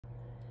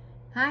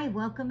Hi,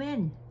 welcome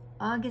in.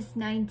 August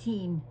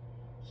 19,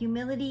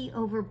 Humility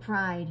over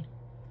Pride.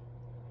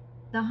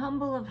 The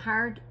humble of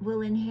heart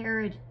will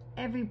inherit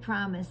every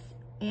promise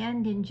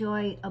and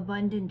enjoy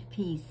abundant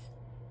peace.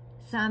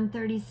 Psalm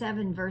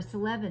 37, verse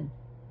 11.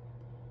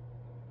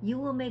 You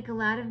will make a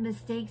lot of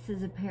mistakes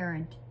as a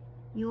parent.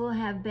 You will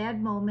have bad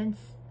moments,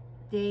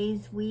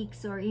 days,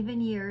 weeks, or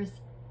even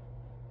years.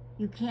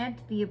 You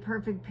can't be a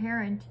perfect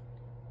parent,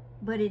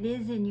 but it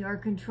is in your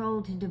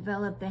control to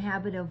develop the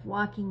habit of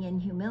walking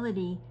in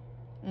humility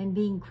and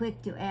being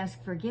quick to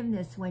ask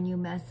forgiveness when you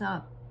mess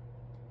up.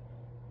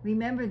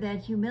 Remember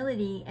that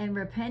humility and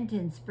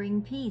repentance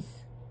bring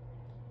peace.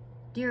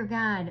 Dear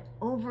God,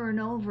 over and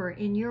over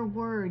in your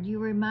word, you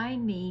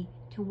remind me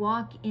to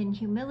walk in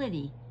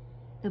humility.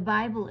 The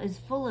Bible is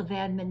full of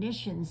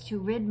admonitions to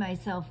rid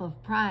myself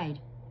of pride.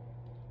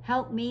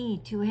 Help me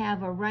to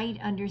have a right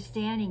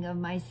understanding of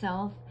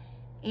myself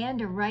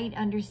and a right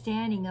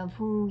understanding of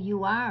who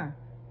you are.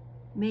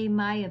 May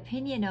my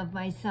opinion of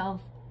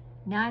myself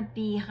not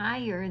be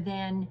higher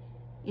than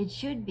it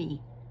should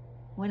be.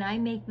 When I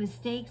make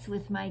mistakes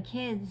with my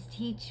kids,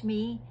 teach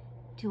me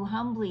to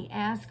humbly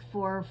ask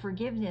for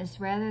forgiveness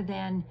rather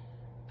than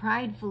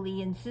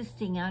pridefully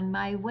insisting on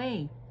my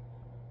way.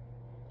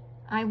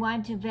 I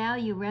want to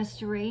value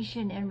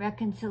restoration and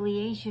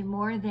reconciliation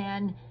more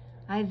than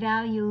I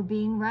value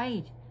being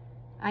right.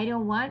 I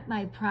don't want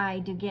my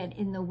pride to get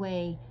in the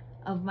way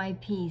of my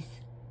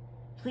peace.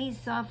 Please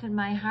soften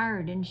my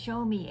heart and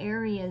show me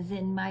areas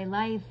in my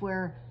life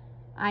where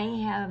I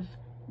have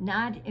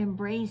not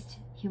embraced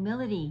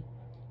humility.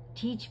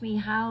 Teach me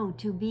how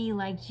to be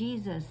like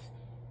Jesus,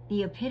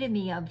 the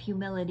epitome of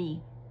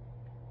humility.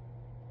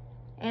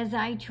 As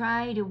I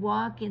try to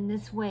walk in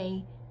this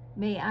way,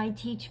 may I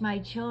teach my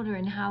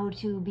children how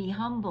to be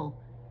humble.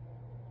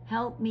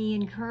 Help me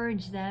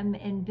encourage them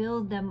and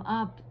build them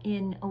up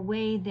in a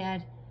way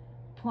that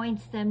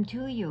points them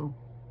to you.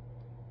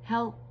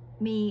 Help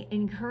me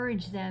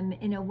encourage them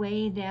in a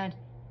way that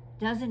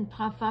doesn't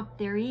puff up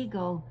their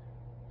ego,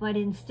 but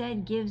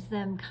instead gives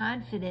them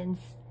confidence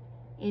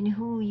in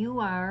who you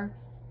are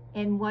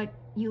and what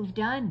you've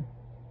done.